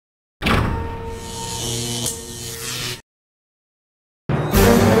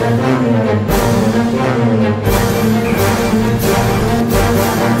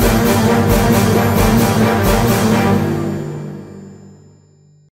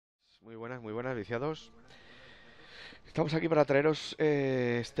muy buenas, viciados. Estamos aquí para traeros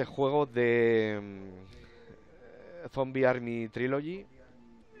este juego de Zombie Army Trilogy.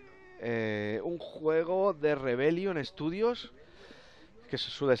 Un juego de Rebellion Studios, que es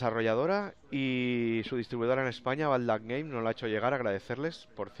su desarrolladora, y su distribuidora en España, Baldac Game, nos lo ha hecho llegar. Agradecerles,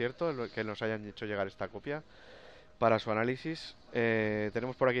 por cierto, que nos hayan hecho llegar esta copia para su análisis.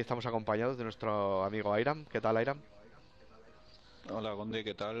 Tenemos por aquí, estamos acompañados de nuestro amigo Airam. ¿Qué tal, Airam? Hola Gonde,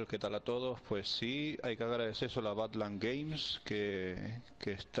 ¿qué tal? ¿Qué tal a todos? Pues sí, hay que agradecer eso a la Badland Games, que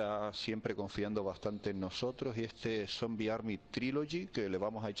está siempre confiando bastante en nosotros, y este Zombie Army Trilogy, que le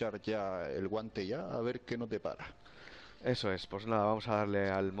vamos a echar ya el guante ya, a ver qué nos depara. Eso es, pues nada, vamos a darle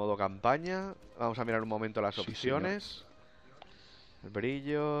al modo campaña. Vamos a mirar un momento las Sí, señor. opciones. El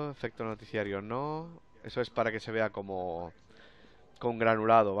brillo, efecto noticiario no. Eso es para que se vea como con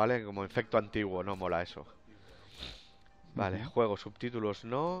granulado, ¿vale? Como efecto antiguo, no mola eso. Vale, Ujú. juego, subtítulos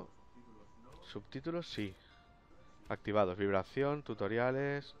no. Subtítulos sí. Activados, vibración,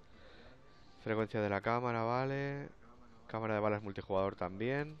 tutoriales, frecuencia de la cámara, vale. Cámara de balas multijugador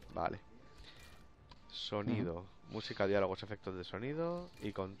también, vale. Ujú. Sonido, música, diálogos, efectos de sonido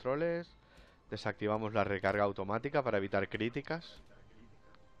y controles. Desactivamos la recarga automática para evitar críticas.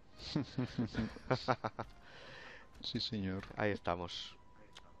 Sí, señor. Ahí estamos.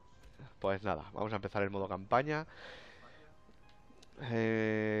 Pues nada, vamos a empezar el modo campaña.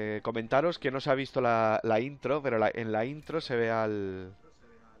 Comentaros que no se ha visto la intro, pero en la intro se ve a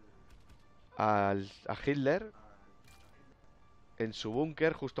Hitler en su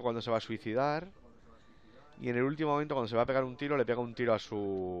búnker justo cuando se va a suicidar. Y en el último momento, cuando se va a pegar un tiro, le pega un tiro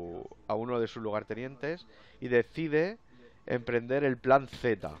a uno de sus lugartenientes y decide emprender el plan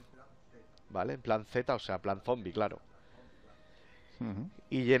Z, ¿vale? Plan Z, o sea, plan zombie, claro. Ujú.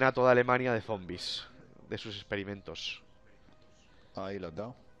 Y llena toda Alemania de zombies, de sus experimentos. Ahí lo has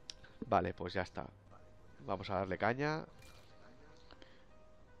dado. Vale, pues ya está. Vamos a darle caña.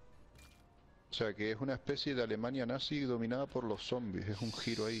 O sea que es una especie de Alemania nazi dominada por los zombies. Es un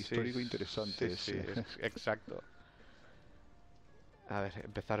giro ahí Sí, histórico sí, interesante sí, ese. es exacto. A ver,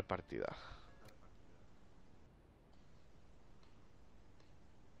 empezar partida.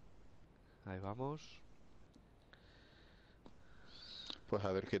 Ahí vamos. Pues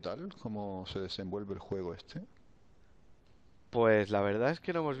a ver qué tal, cómo se desenvuelve el juego este. Pues la verdad es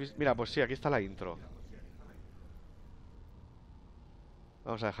que no hemos visto... Mira, pues sí, aquí está la intro.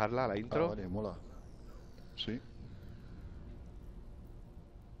 Vamos a dejarla, la Ah, intro. vale, mola. Sí.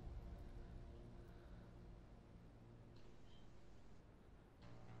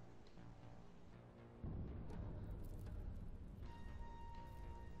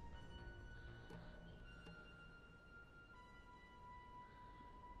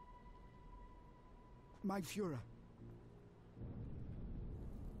 My Führer,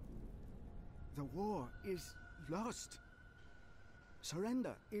 the war is lost.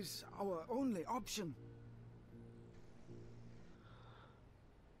 Surrender is our only option.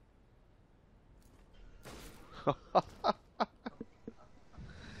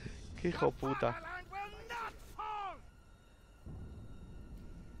 ¡Qué hijo puta! Fatherland will not fall!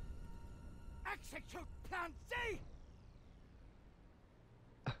 Execute Plan Z!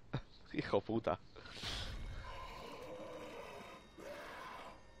 ¡Hijo puta!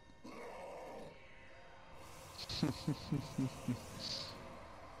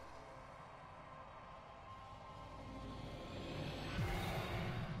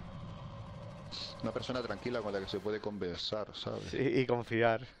 Una persona tranquila con la que se puede conversar, ¿sabes? Sí, y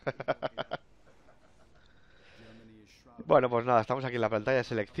confiar. Bueno, pues nada, estamos aquí en la pantalla de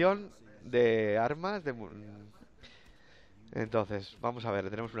selección de armas. Entonces, vamos a ver,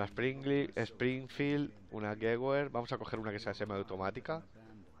 tenemos una Springfield, una Gewehr. Vamos a coger una que sea semiautomática.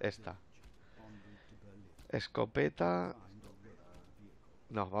 Esta. Escopeta.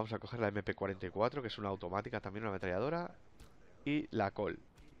 No, vamos a coger la MP-44, que es una automática, también una ametralladora. Y la Col.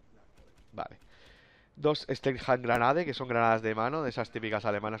 Vale. Dos Hand Granade, que son granadas de mano, de esas típicas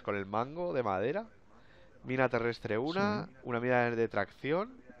alemanas con el mango de madera. Mina terrestre Sí. una mina de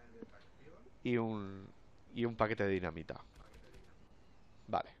tracción y un paquete de dinamita.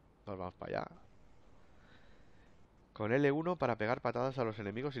 Vale, nos vamos para allá. Con L1 para pegar patadas a los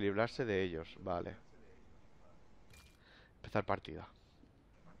enemigos y librarse de ellos. Vale. Empezar partida.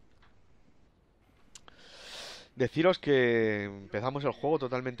 Deciros que empezamos el juego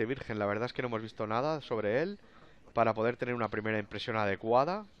totalmente virgen. La verdad es que no hemos visto nada sobre él para poder tener una primera impresión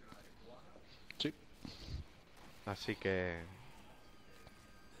adecuada. Sí. Así que...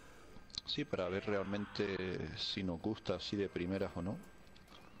 Sí, para ver realmente si nos gusta así de primeras o no.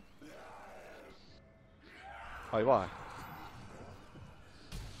 Ahí va.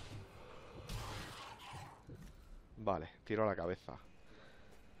 Vale, tiro a la cabeza.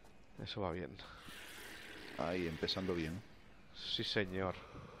 Eso va bien. Ahí, empezando bien. Sí, señor.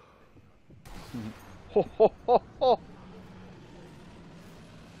 ¡Oh, oh, oh, oh!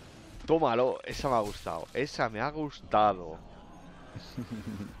 Tómalo, esa me ha gustado. Esa me ha gustado.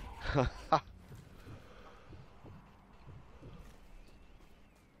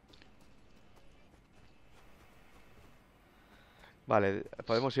 Vale,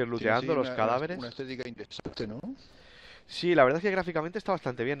 podemos ir Tiene así looteando los cadáveres. una estética interesante, ¿no? Sí, la verdad es que gráficamente está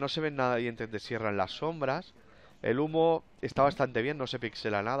bastante bien. No se ven nada dientes de sierra en las sombras. El humo está bastante bien, no se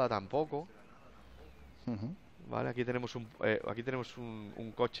pixela nada tampoco. Ujú. Vale, aquí tenemos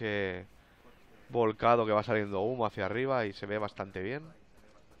un coche volcado que va saliendo humo hacia arriba y se ve bastante bien.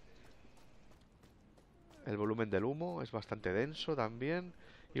 El volumen del humo es bastante denso también.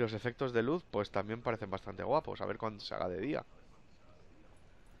 Y los efectos de luz pues también parecen bastante guapos. A ver cuando se haga de día.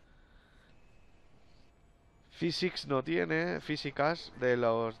 Physics no tiene, físicas de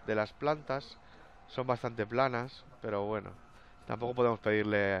las plantas son bastante planas, pero bueno, tampoco podemos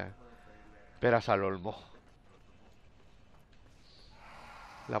pedirle peras al olmo.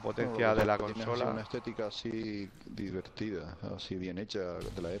 La Bueno, potencia de la tiene así consola. una estética así divertida, así bien hecha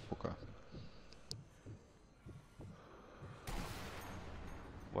de la época.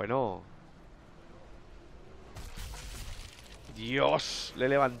 Bueno. Dios, le he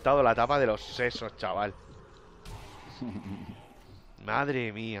levantado la tapa de los sesos, chaval.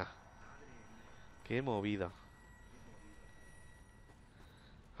 Madre mía. Qué movida.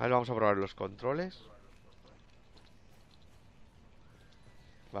 A ver, vamos a probar los controles.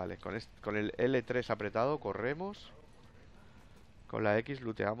 Vale, con el L3 apretado corremos. Con la X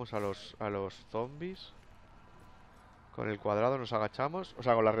looteamos a los zombies. Con el cuadrado nos agachamos. O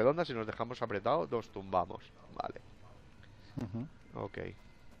sea, con la redonda si nos dejamos apretados nos tumbamos. Vale. Ok.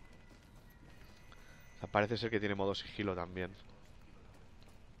 O sea, parece ser que tiene modo sigilo también.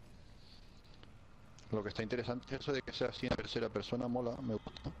 Lo que está interesante es eso de que sea así en tercera persona, mola, me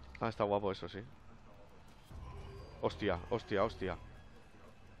gusta. Ah, está guapo eso, sí. Hostia, hostia, hostia.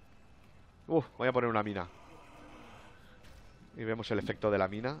 Voy a poner una mina. Y vemos el efecto de la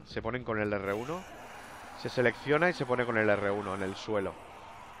mina. Se ponen con el R1. Se selecciona y se pone con el R1 en el suelo.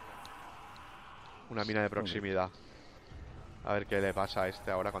 Una mina de proximidad. A ver qué le pasa a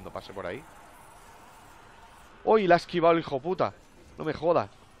este ahora cuando pase por ahí. ¡Uy! La ha esquivado el hijo puta. No me jodas.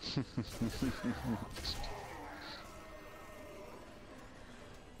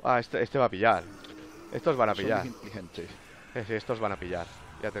 Ah, este va a pillar. Estos van a pillar. Son inteligentes. Sí, estos van a pillar.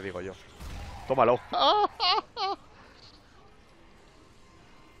 Ya te digo yo. Tómalo.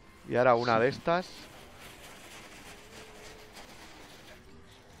 Y ahora una de estas.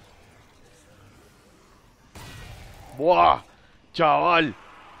 ¡Buah! ¡Chaval!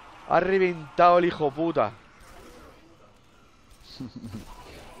 Ha reventado el hijo puta.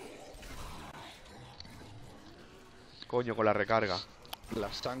 Coño, con la recarga.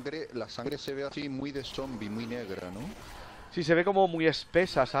 La sangre se ve así muy de zombie, muy negra, ¿no? Sí, se ve como muy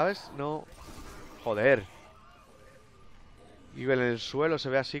espesa, ¿sabes? No... Joder. Y en el suelo se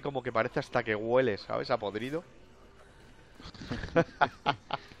ve así como que parece hasta que huele, ¿sabes? A podrido.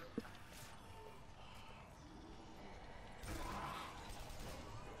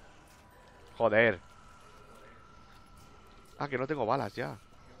 Joder. Ah, que no tengo balas ya.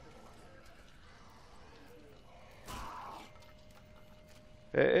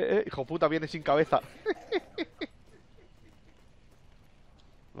 Hijo puta, viene sin cabeza.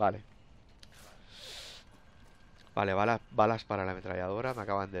 Vale. Vale, balas para la ametralladora. Me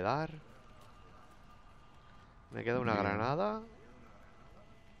acaban de dar. Me queda una Bien. granada.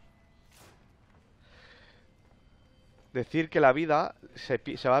 Decir que la vida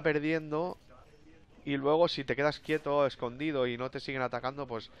se va perdiendo. Y luego si te quedas quieto, escondido y no te siguen atacando,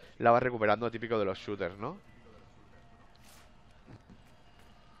 pues la vas recuperando, típico de los shooters, ¿no?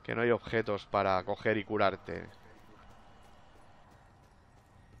 Que no hay objetos para coger y curarte.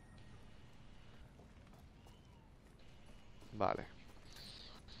 Vale.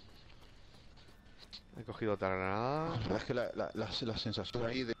 He cogido otra granada. La verdad es que la sensación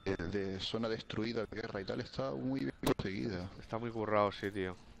ahí de zona destruida, de guerra y tal, está muy bien conseguida. Está muy currado, sí,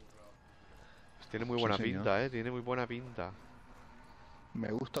 tío. Pues tiene muy Sí, buena señor. pinta, tiene muy buena pinta.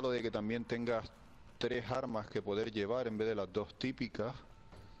 Me gusta lo de que también tengas 3 armas que poder llevar en vez de las 2 típicas.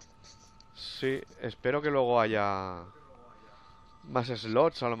 Sí, espero que luego haya más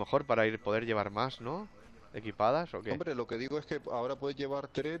slots a lo mejor para poder llevar más, ¿no? ¿Equipadas o qué? Hombre, lo que digo es que ahora puedes llevar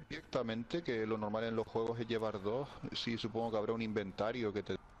 3 directamente, que lo normal en los juegos es llevar 2. Sí, supongo que habrá un inventario que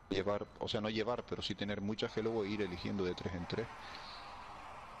te llevar, o sea, no llevar, pero sí tener muchas que luego ir eligiendo de 3 en 3.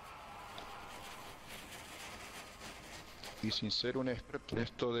 Y sin ser un experto en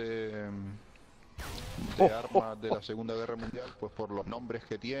esto de Oh, armas de la Segunda Guerra Mundial, pues por los nombres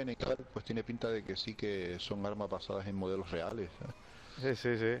que tiene y tal, pues tiene pinta de que sí que son armas basadas en modelos reales, ¿eh? sí,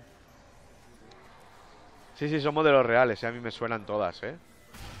 sí, sí. Sí, sí, son modelos reales, a mí me suenan todas,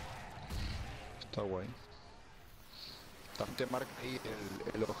 Está guay. También te marca ahí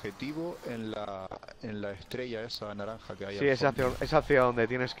el objetivo en la estrella esa naranja que hay Sí, al fondo. es hacia donde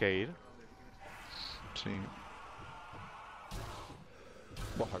tienes que ir. Sí.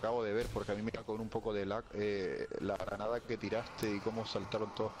 Vos acabo de ver, porque a mí me da con un poco de lag, la granada que tiraste y cómo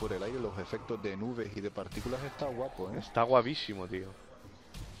saltaron todos por el aire, los efectos de nubes y de partículas, está guapo, ¿eh? Está guapísimo, tío.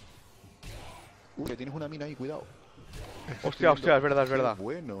 Uy, que tienes una mina ahí, cuidado. Estoy Hostia, viendo... hostia, es verdad, es verdad. Qué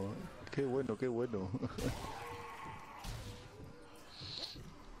bueno, qué bueno, qué bueno.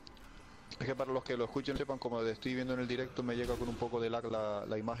 Es que para los que lo escuchen sepan, como estoy viendo en el directo, me llega con un poco de lag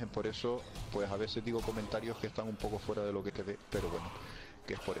la imagen, por eso, pues a veces digo comentarios que están un poco fuera de lo que quedé, pero bueno,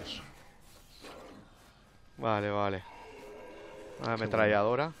 que es por eso. Vale, vale. Una Qué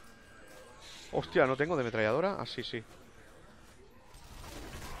ametralladora. Hostia, ¿no tengo de ametralladora? Ah, sí, sí.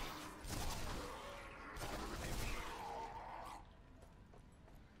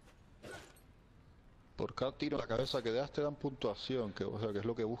 Por cada tiro en la cabeza que das te dan puntuación, que, o sea, que es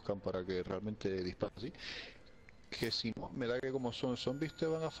lo que buscan para que realmente dispares así. Que si no, me da que como son zombies te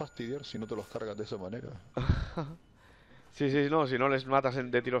van a fastidiar si no te los cargas de esa manera. Sí, sí, no, si no les matas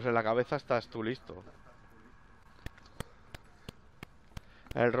de tiros en la cabeza, estás tú listo.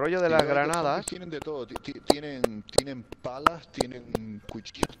 El rollo de Y las veo ahí que los zombies granadas. tienen de todo, tienen palas, tienen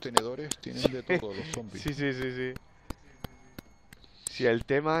cuchillos, tenedores, tienen de todo los zombies. Sí, sí, sí, sí. Sí, el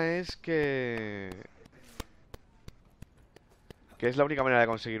tema es que es la única manera de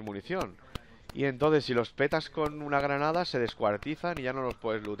conseguir munición. Y entonces si los petas con una granada se descuartizan y ya no los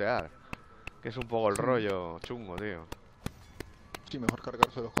puedes lootear. Que es un poco el rollo chungo, tío. Sí, mejor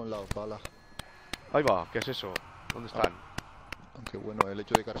cargárselos con las balas. Ahí va, ¿qué es eso? ¿Dónde están? Aunque bueno, el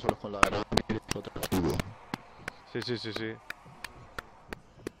hecho de cargárselos con la granada es otra cosa. Sí, sí, sí, sí.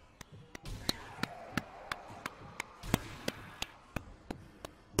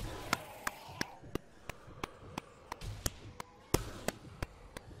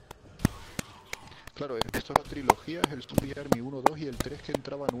 Claro, esto es la trilogía, es el Zombie Army 1, 2 y el 3 que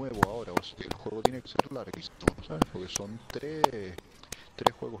entraba nuevo ahora. O sea, que el juego tiene que ser larguísimo, ¿sabes? Porque son tres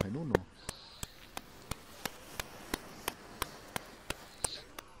juegos en uno.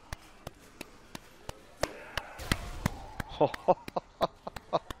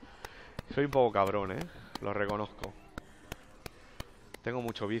 Soy un poco cabrón, lo reconozco. Tengo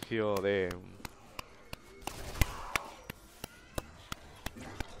mucho vicio de...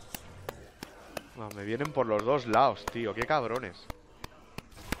 Ah, me vienen por los dos lados, tío. Qué cabrones.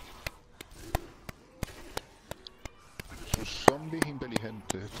 Sus zombies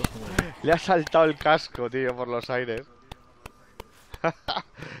inteligentes. Esto es como... Le ha saltado el casco, tío, por los aires.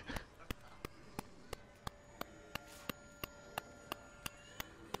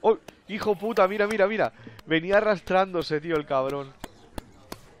 ¡Oh! ¡Hijo puta! Mira, mira, mira. Venía arrastrándose, tío, el cabrón.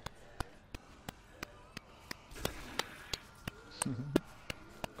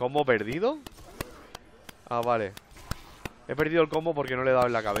 ¿Combo perdido? Ah, vale. He perdido el combo porque no le he dado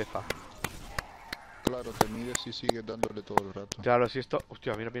en la cabeza. Claro, te mides y sigues dándole todo el rato. Claro, si esto...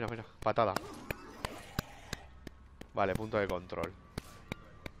 Hostia, mira, mira, mira. Patada. Vale, punto de control.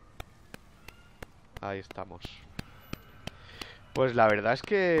 Ahí estamos. Pues la verdad es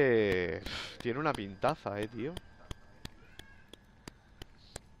que... tiene una pintaza, tío.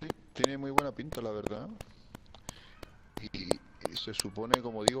 Sí, tiene muy buena pinta, la verdad. Y se supone,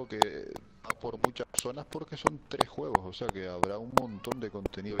 como digo, que va por muchas zonas porque son 3 juegos. O sea que habrá un montón de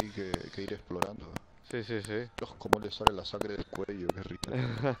contenido ahí que ir explorando. Sí, sí, sí. Dios, cómo le sale la sangre del cuello, qué rico.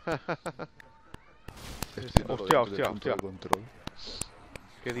 Hostia, hostia, hostia.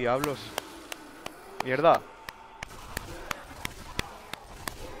 ¿Qué diablos? ¡Mierda!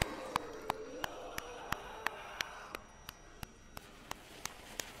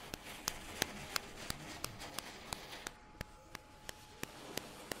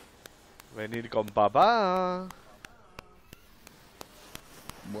 Venir con papá.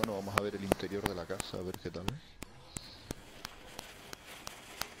 Bueno, vamos a ver el interior de la casa, a ver qué tal.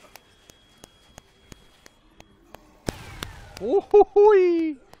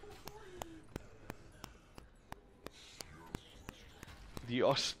 ¡Uy!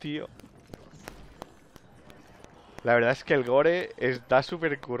 Dios, tío. La verdad es que el gore está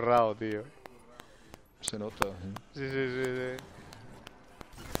súper currado, tío. Se nota, Sí, sí, sí, sí.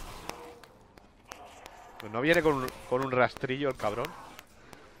 Pues no viene con un rastrillo el cabrón.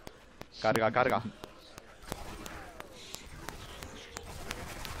 Carga, carga.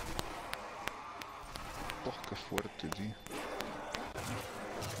 qué fuerte, tío.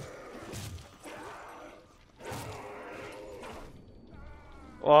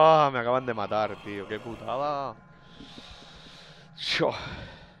 ¡Oh! Me acaban de matar, tío. ¡Qué putada! Shoo.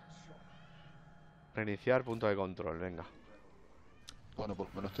 Reiniciar punto de control, venga. Bueno, por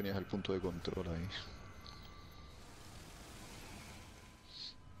lo menos tenías el punto de control ahí.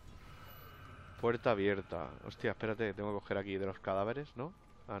 Puerta abierta. Hostia, espérate, tengo que coger aquí de los cadáveres, ¿no?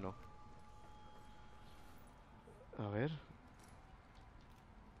 Ah, no. A ver.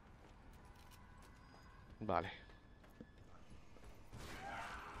 Vale.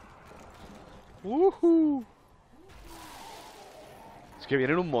 Es que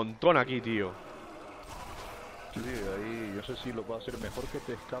vienen un montón aquí, tío. Sí, ahí yo sé si lo va a hacer mejor que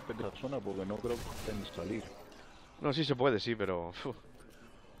te escapes de la zona porque no creo que puedan salir. No, sí se puede, sí, pero... uf.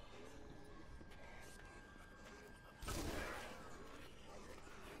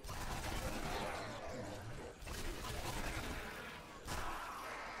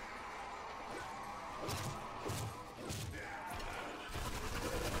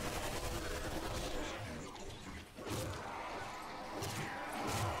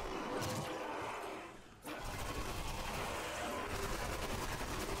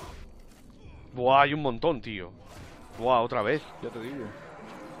 Buah, hay un montón, tío. Buah, otra vez. Ya te digo.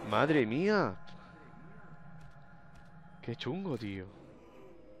 Madre mía. Qué chungo, tío.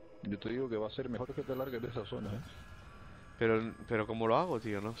 Yo te digo que va a ser mejor que te largues de esa zona, ¿eh? Pero ¿cómo lo hago,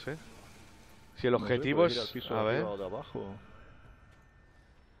 tío? No sé. Si el No sé, objetivo puedes ir al es... piso A de ver. arriba o de abajo.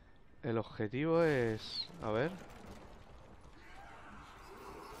 El objetivo es... A ver.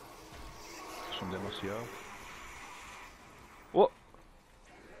 Son demasiados. ¡Oh!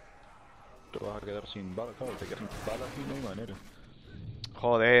 Te vas a quedar sin balas, claro, te quedas sin balas y no hay manera.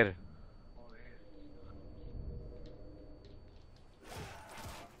 Joder.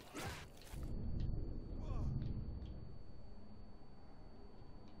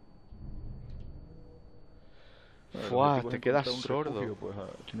 El Fuah, objetivo es te quedas encontrar un sordo. refugio,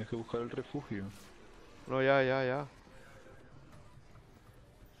 pues tienes que buscar el refugio. No, ya, ya, ya.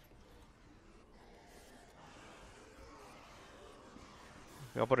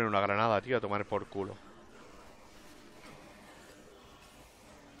 Me voy a poner una granada, tío, a tomar por culo.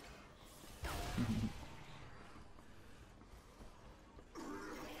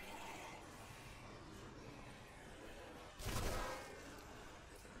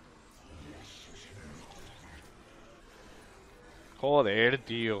 Joder,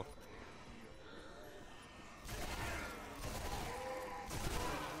 tío.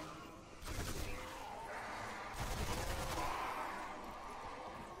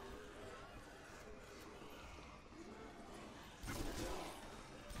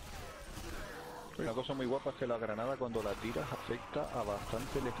 Una cosa muy guapa es que la granada cuando la tiras afecta a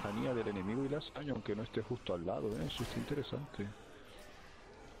bastante lejanía del enemigo y le hace daño, aunque no esté justo al lado, ¿eh? Eso está interesante.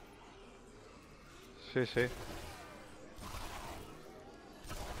 Sí, sí.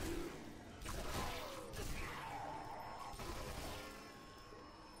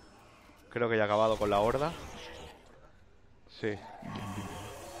 Creo que ya he acabado con la horda. Sí.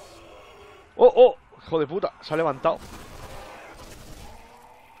 ¡Oh, oh! ¡Hijo de puta! Se ha levantado.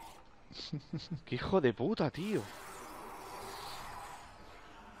 ¡Qué hijo de puta, tío!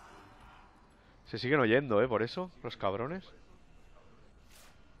 Se siguen oyendo, por eso, los cabrones.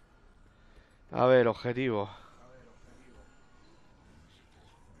 A ver, objetivo.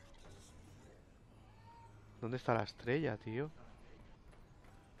 ¿Dónde está la estrella, tío?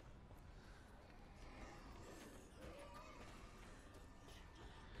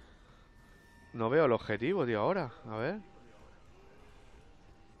 No veo el objetivo, tío, ahora. A ver.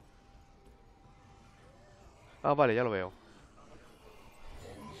 Ah, vale, ya lo veo.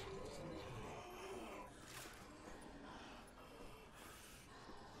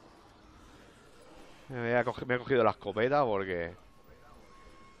 Me he cogido la escopeta porque...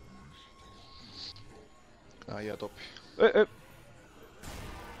 Ahí a tope. ¡Eh!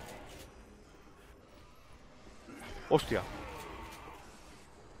 ¡Hostia!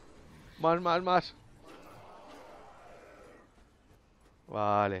 Más.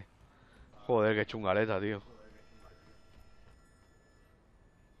 Vale. Joder, qué chungaleta, tío.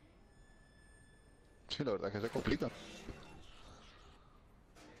 Sí, la verdad es que se complica.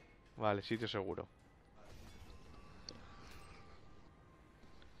 Vale, sitio seguro.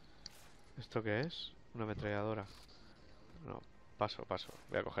 ¿Esto qué es? Una ametralladora. No, paso.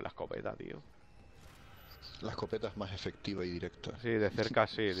 Voy a coger la escopeta, tío. La escopeta es más efectiva y directa. Sí, de cerca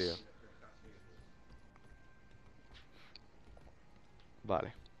sí, tío.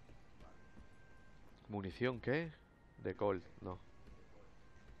 Vale. ¿Munición qué? De Colt, no.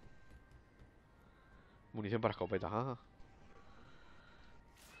 Munición para escopeta, ajá.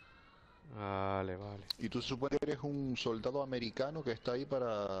 Vale, vale. Y tú supones que eres un soldado americano que está ahí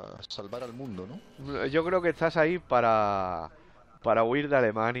para salvar al mundo, ¿no? Yo creo que estás ahí para huir de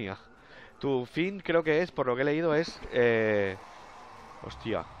Alemania. Tu fin creo que es, por lo que he leído, es...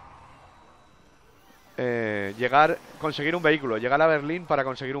 hostia. Conseguir un vehículo. Llegar a Berlín para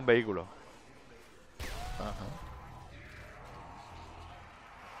conseguir un vehículo. Ajá.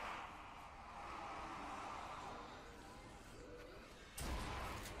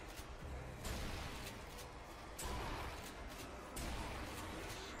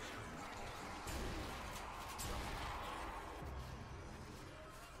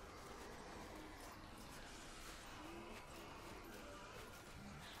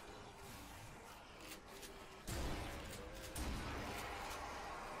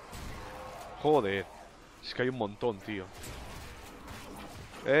 Joder. Es que hay un montón, tío.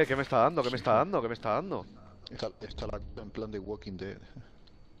 ¿Qué me está dando? ¿Qué me está dando? ¿Qué me está dando? Está la en plan de Walking Dead.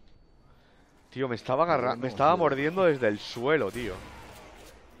 Tío, me estaba Pero agarrando, me bueno, estaba mordiendo desde el suelo, tío.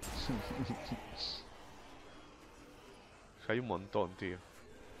 Es que hay un montón, tío.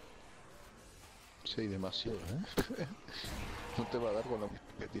 Sí, demasiado, ¿eh? No te va a dar con lo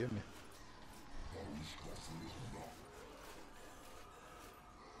que tiene.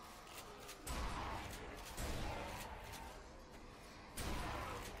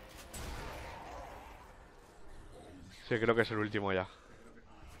 Sí, creo que es el último ya.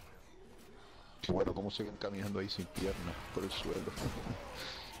 Qué bueno, cómo siguen caminando ahí sin piernas por el suelo.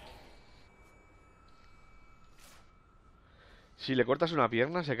 Si le cortas una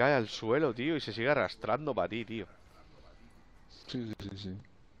pierna se cae al suelo, tío, y se sigue arrastrando para ti, tío. Sí, sí, sí, sí.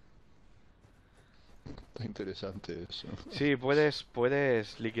 Está interesante eso. Sí,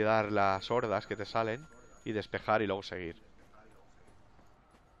 puedes liquidar las hordas que te salen y despejar y luego seguir.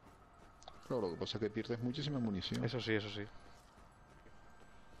 Claro, lo que pasa es que pierdes muchísima munición. Eso sí, eso sí.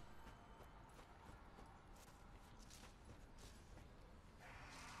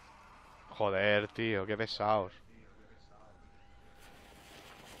 Joder, tío, qué pesados.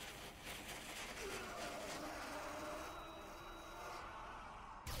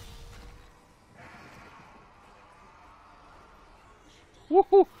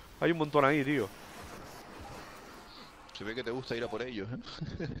 Hay un montón ahí, tío. Se ve que te gusta ir a por ellos, ¿eh?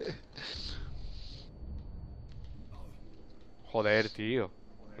 Joder, tío.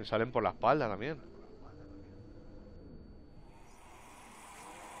 Me salen por la espalda también.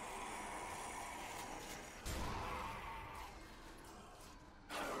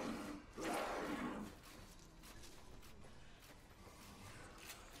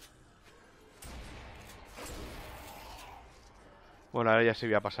 Bueno, ahora ya sí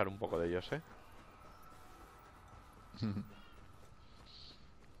voy a pasar un poco de ellos, ¿eh? No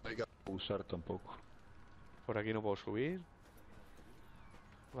hay que abusar tampoco. Por aquí no puedo subir.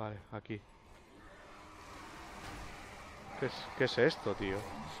 Vale, aquí. ¿Qué es esto, tío?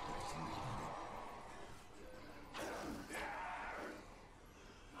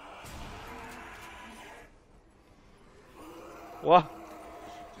 ¡Guau!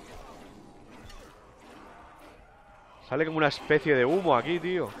 Sale como una especie de humo aquí,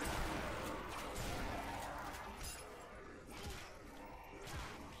 tío.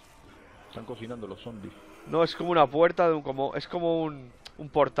 Están cocinando los zombies. No, es como una puerta de un... es como un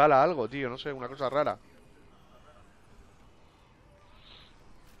portal a algo, tío. No sé, una cosa rara.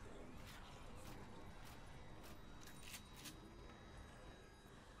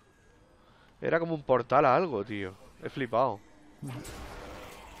 Era como un portal a algo, tío. He flipado.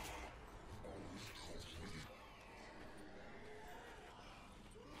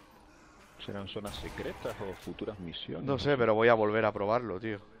 ¿Serán zonas secretas o futuras misiones? No sé, pero voy a volver a probarlo,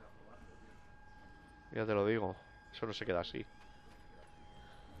 tío. Ya te lo digo. Eso no se queda así.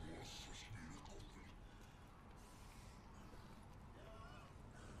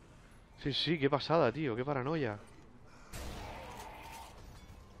 Sí, sí, qué pasada, tío. Qué paranoia.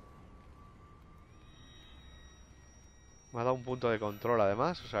 Me ha dado un punto de control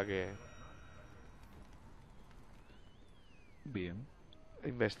además, o sea que... Bien.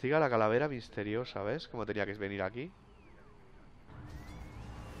 Investiga la calavera misteriosa, ¿ves? Cómo tenía que venir aquí.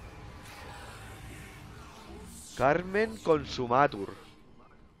 Carmen Consumatur.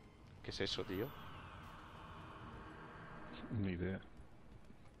 ¿Qué es eso, tío? Ni idea.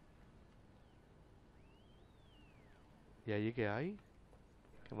 ¿Y allí qué hay?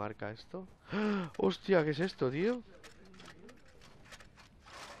 ¿Qué marca esto? ¡Ah! ¡Hostia! ¿Qué es esto, tío?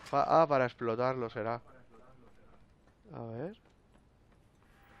 Para explotarlo será. A ver.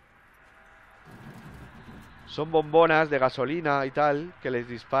 Son bombonas de gasolina y tal, que les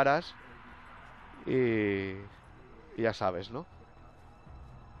disparas Y, y ya sabes, ¿no?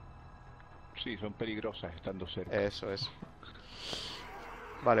 Sí, son peligrosas estando cerca. Eso es.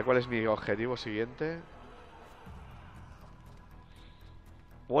 Vale, ¿cuál es mi objetivo siguiente?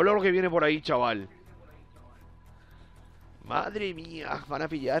 Hola lo que viene por ahí, chaval. Madre mía, van a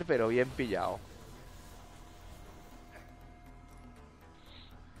pillar, pero bien pillado.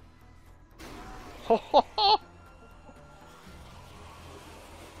 ¡Jo, jo, jo!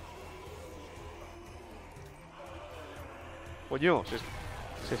 Coño,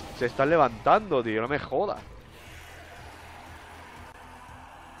 se están levantando, tío, no me jodas.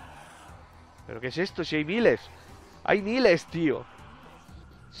 ¿Pero qué es esto? Si hay miles. Hay miles, tío.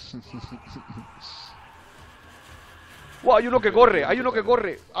 ¡Wow! Hay uno que corre, hay uno que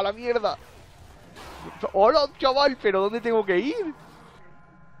corre. ¡A la mierda! ¡Hola, chaval! ¿Pero dónde tengo que ir?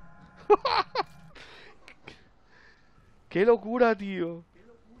 ¡Qué locura, tío!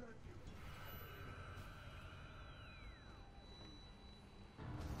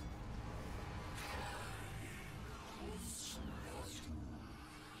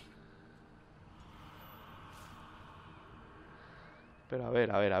 Pero a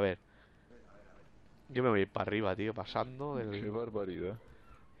ver, a ver, a ver. Yo me voy a ir para arriba, tío, pasando Qué del... barbaridad.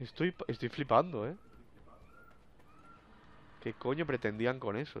 Estoy flipando, ¿eh? ¿Qué coño pretendían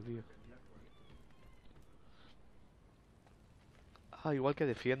con eso, tío? Ah, igual que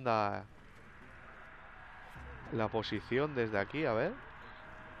defienda la posición desde aquí, a ver.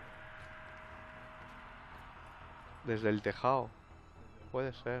 Desde el tejado.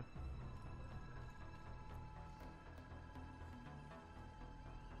 Puede ser.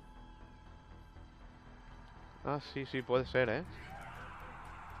 Ah, sí, sí, puede ser, ¿eh?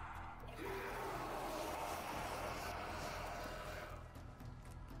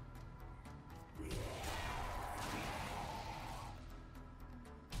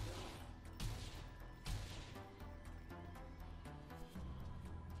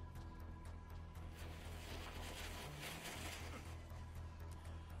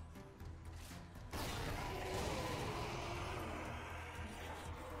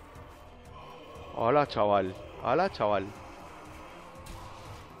 Hola, chaval. Hola, chaval.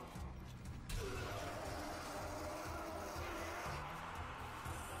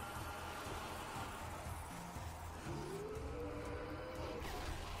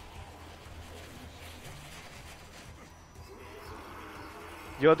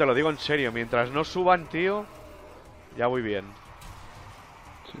 Yo te lo digo en serio, mientras no suban, tío, ya voy bien.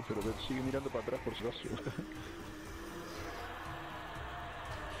 Sí, pero sigue mirando para atrás por si acaso.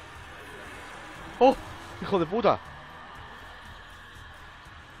 ¡Oh! ¡Hijo de puta!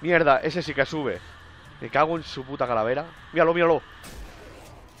 Mierda, ese sí que sube. Me cago en su puta calavera. Míralo, míralo.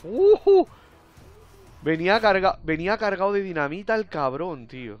 Venía cargado de dinamita el cabrón,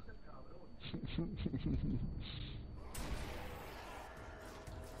 tío.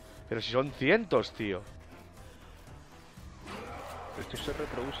 Pero si son cientos, tío. Estos se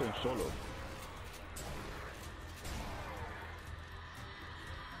reproducen solo.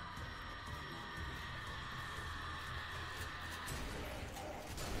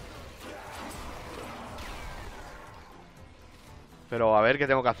 Pero a ver qué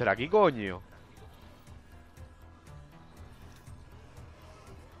tengo que hacer aquí, coño.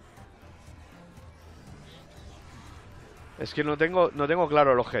 Es que no tengo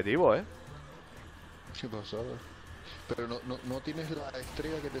claro el objetivo, ¿eh? ¿Qué pasaba? Pero no tienes la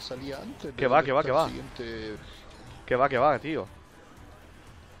estrella que te salía antes. Que va, ¿Dónde que va, está que el va. siguiente? Que va, tío.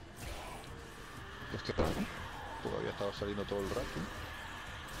 Es que claro, porque había estado saliendo todo el rato.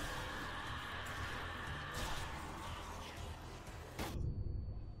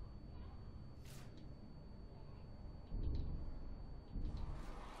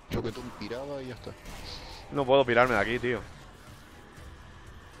 Yo que tú piraba y ya está. No puedo pirarme de aquí, tío.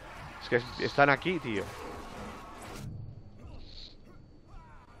 Es que están aquí, tío.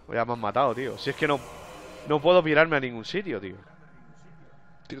 Pues ya me han matado, tío. Si es que no puedo pirarme a ningún sitio, tío.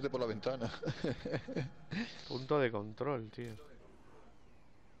 Tírate por la ventana. Punto de control, tío.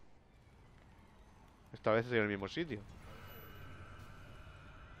 Esta vez estoy en el mismo sitio.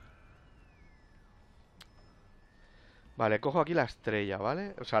 Vale, cojo aquí la estrella,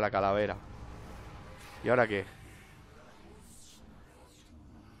 ¿vale? O sea, la calavera. ¿Y ahora qué?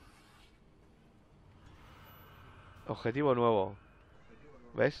 Objetivo nuevo.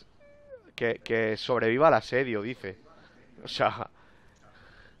 ¿Ves? Que sobreviva al asedio, dice. O sea,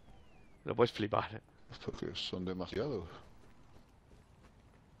 lo puedes flipar. Porque son demasiados.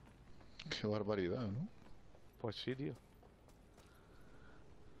 Qué barbaridad, ¿no? Pues sí, tío.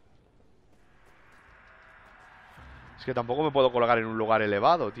 Es que tampoco me puedo colgar en un lugar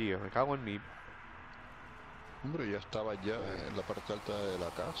elevado, tío. Me cago en mi Hombre, ya estaba ya en la parte alta de la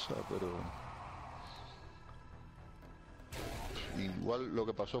casa, pero... Igual lo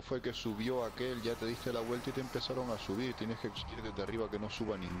que pasó fue que subió aquel, ya te diste la vuelta y te empezaron a subir. Tienes que ir desde arriba que no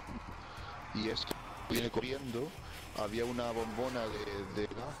suba ninguno. Y ese viene corriendo, había una bombona de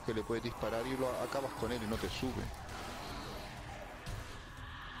gas que le puedes disparar y lo acabas con él y no te sube.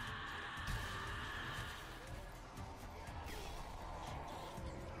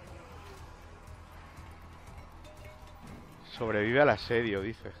 Sobrevive al asedio,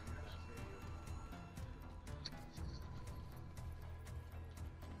 dice.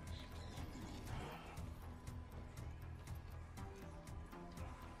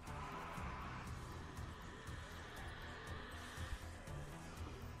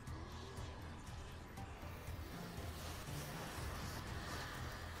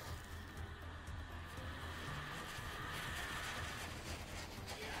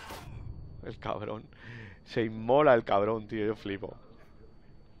 El cabrón. Se inmola el cabrón, tío. Yo flipo.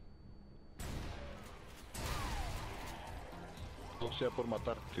 O sea, por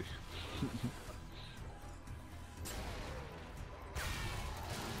matarte.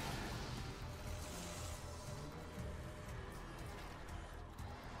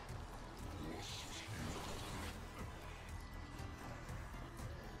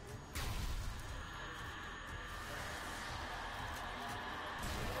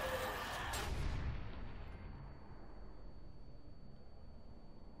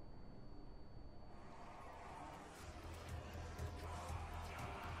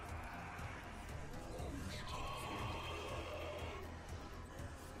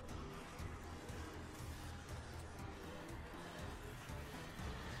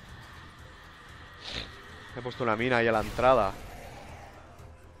 He puesto una mina ahí a la entrada.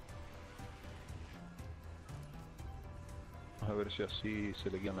 A ver si así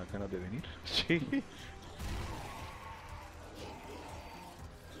se le guían las ganas de venir. Sí.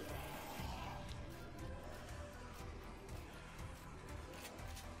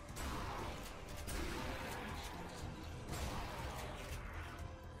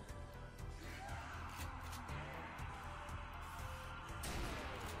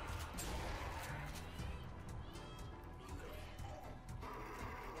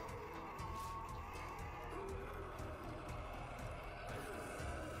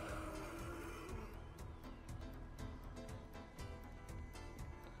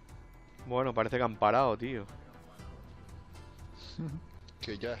 Bueno, parece que han parado, tío.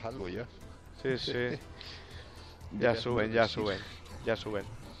 Que ya es algo ya. Sí, sí. Ya suben, ya suben. Ya suben.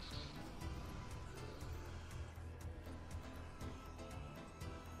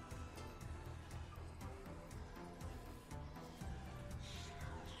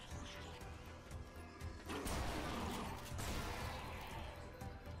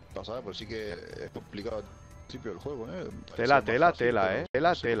 Pasada, pues sí que es complicado al principio del juego, ¿eh? Tela, Parece tela, más fácil, tela, pero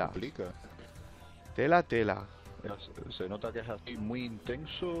Tela, se tela. complica. Tela, tela. Se nota que es así muy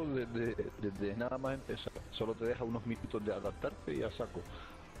intenso desde nada más empezar. Solo te deja unos minutos de adaptarte y a saco.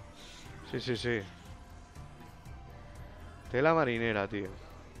 Sí, sí, sí. Tela marinera, tío.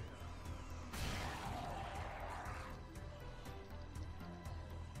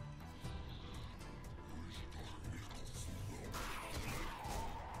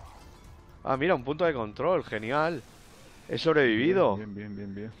 Ah, mira, un punto de control, genial. He sobrevivido. Bien, bien,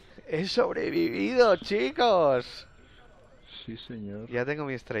 bien, bien. He sobrevivido, chicos. Sí, señor. Ya tengo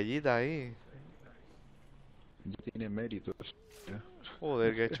mi estrellita ahí. Ya tiene méritos.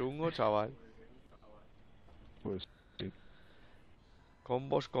 Joder, qué chungo, chaval. Pues sí.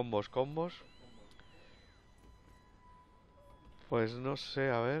 Combos, combos, combos. Pues no sé,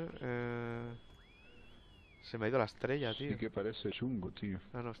 a ver. Se me ha ido la estrella, tío. Sí que parece chungo, tío.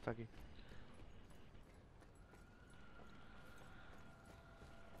 Ah, no, está aquí.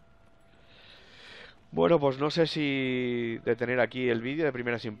 Bueno, pues no sé si detener aquí el vídeo de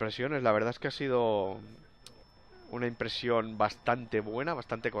primeras impresiones. La verdad es que ha sido una impresión bastante buena,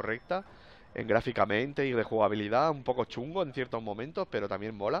 bastante correcta. En gráficamente y de jugabilidad, un poco chungo en ciertos momentos, pero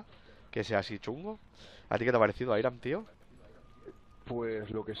también mola que sea así chungo. ¿A ti qué te ha parecido, Airam, tío? Pues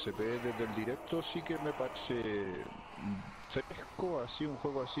lo que se ve desde el directo sí que me parece fresco, así un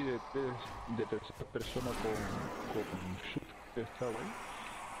juego así de tercera persona con shooter que está bueno.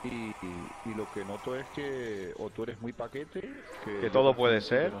 Y lo que noto es que o tú eres muy paquete, Que yo todo confío puede en ti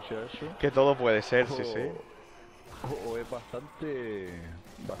que ser. no sea eso, Que todo puede ser, sí, sí. o es bastante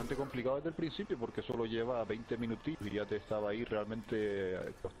complicado desde el principio porque solo lleva 20 minutillos y ya te estaba ahí realmente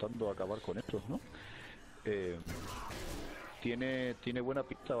costando acabar con estos, ¿no? Tiene buena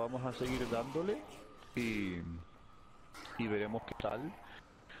pista, vamos a seguir dándole y veremos qué tal.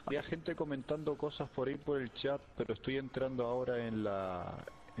 Había gente comentando cosas por ahí por el chat, pero estoy entrando ahora en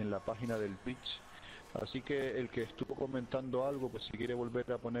la página del Twitch. Así que el que estuvo comentando algo, pues si quiere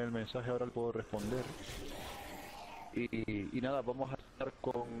volver a poner el mensaje ahora le puedo responder. Y nada, vamos a estar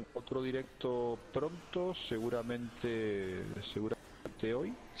con otro directo pronto, seguramente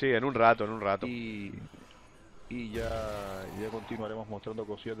hoy. Sí, en un rato, en un rato. Y ya continuaremos mostrando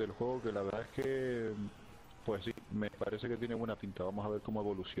cosillas del juego, que la verdad es que, pues sí, me parece que tiene buena pinta. Vamos a ver cómo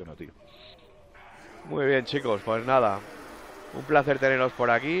evoluciona, tío. Muy bien, chicos, pues nada, un placer teneros por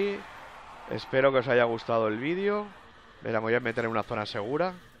aquí. Espero que os haya gustado el vídeo. Me voy a meter en una zona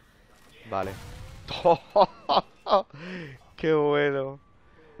segura. Vale. ¡Qué bueno!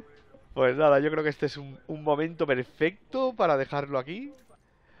 Pues nada, yo creo que este es un momento perfecto para dejarlo aquí.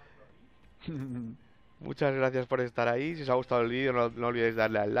 Muchas gracias por estar ahí. Si os ha gustado el vídeo, no olvidéis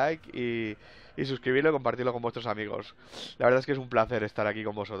darle al like y suscribirlo y compartirlo con vuestros amigos. La verdad es que es un placer estar aquí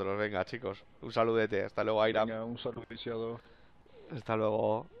con vosotros. Venga, chicos, un saludete. Hasta luego, Airam. Venga, un saludo. Hasta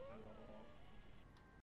luego.